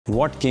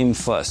What came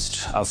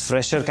first, a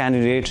fresher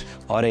candidate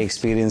or an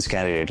experienced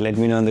candidate? Let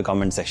me know in the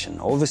comment section.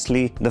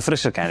 Obviously, the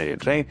fresher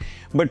candidate, right?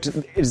 But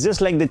it's just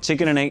like the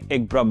chicken and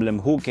egg problem.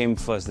 Who came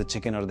first, the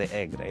chicken or the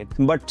egg, right?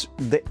 But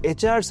the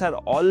HRs are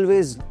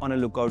always on a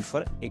lookout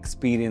for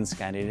experienced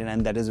candidate,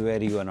 and that is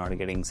where you are not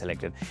getting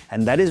selected.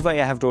 And that is why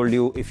I have told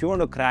you, if you want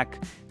to crack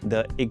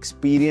the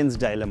experience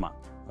dilemma,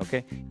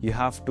 okay, you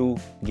have to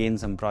gain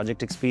some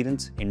project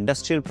experience,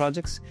 industrial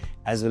projects,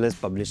 as well as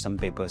publish some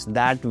papers.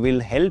 That will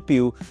help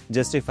you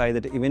justify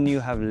that even you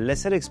have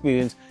lesser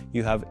experience,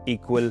 you have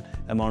equal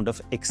amount of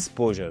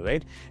exposure,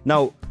 right?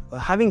 Now,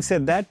 having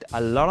said that,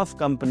 a lot of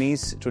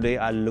companies today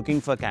are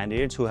looking for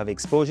candidates who have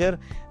exposure,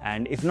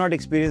 and if not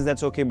experience,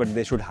 that's okay, but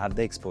they should have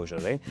the exposure,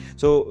 right?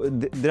 So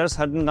there are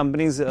certain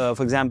companies,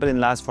 for example,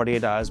 in last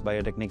 48 hours,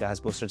 Biotechnika has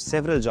posted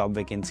several job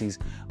vacancies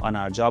on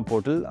our job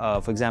portal.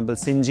 For example,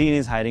 Syngene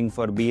is hiring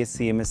for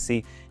B.Sc,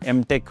 M.Sc,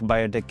 M.Tech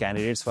biotech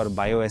candidates for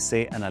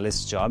bioassay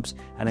analyst jobs,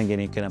 and again,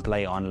 you can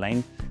apply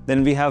online.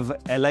 Then we have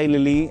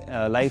Lilly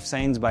Life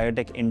Science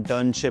Biotech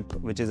Internship,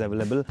 which is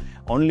available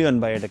only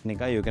on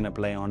Biotechnika. You can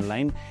apply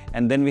online.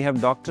 And then we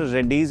have Dr.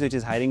 Reddy's, which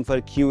is hiring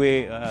for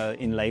QA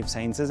in life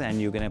sciences,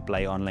 and you can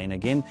apply online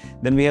again.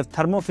 Then we have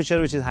Thermo, which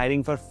is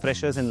hiring for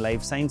freshers in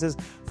life sciences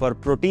for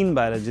protein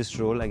biologist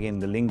role. Again,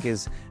 the link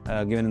is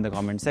given in the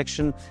comment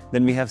section.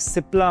 Then we have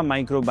Cipla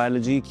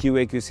microbiology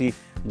QA/QC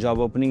job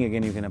opening.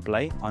 Again, you can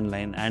apply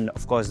online. And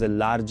of course, the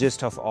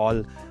largest of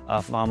all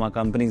pharma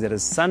companies, that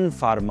is Sun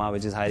Pharma,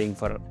 which is hiring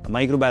for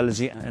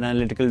microbiology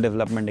analytical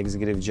development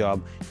executive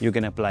job. You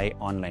can apply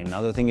online.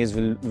 Now the thing is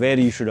where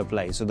you should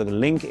apply. So the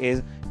link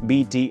is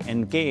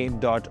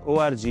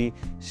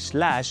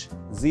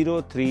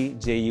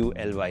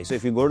btnk.org/03JULY. So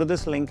if you go to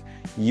this link,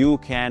 you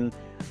can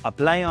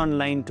apply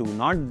online to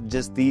not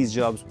just these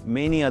jobs,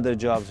 many other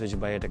jobs which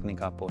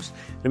Biotechnika posts.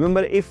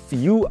 Remember, if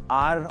you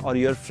are or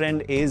your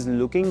friend is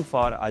looking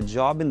for a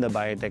job in the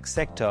biotech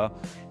sector,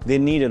 they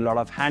need a lot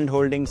of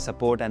hand-holding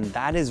support, and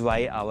that is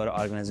why our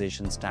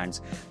organization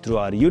stands. Through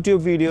our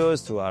YouTube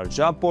videos, through our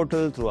job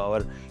portal, through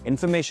our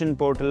information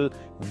portal,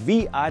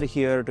 we are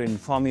here to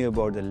inform you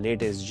about the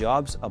latest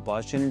jobs,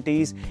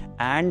 opportunities,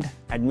 and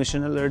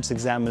admission alerts,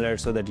 exam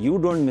alerts, so that you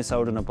don't miss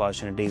out on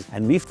opportunities.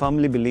 And we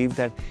firmly believe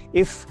that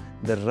if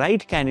the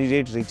right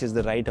candidate reaches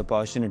the right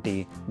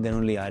opportunity, then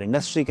only our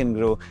industry can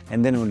grow,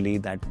 and then only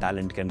that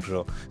talent can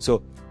grow.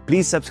 So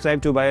please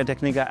subscribe to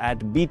Biotechnika at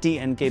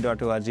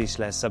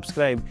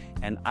btnk.org/subscribe,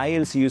 and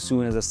I'll see you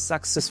soon as a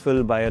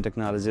successful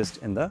biotechnologist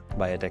in the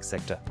biotech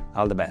sector.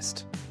 All the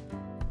best.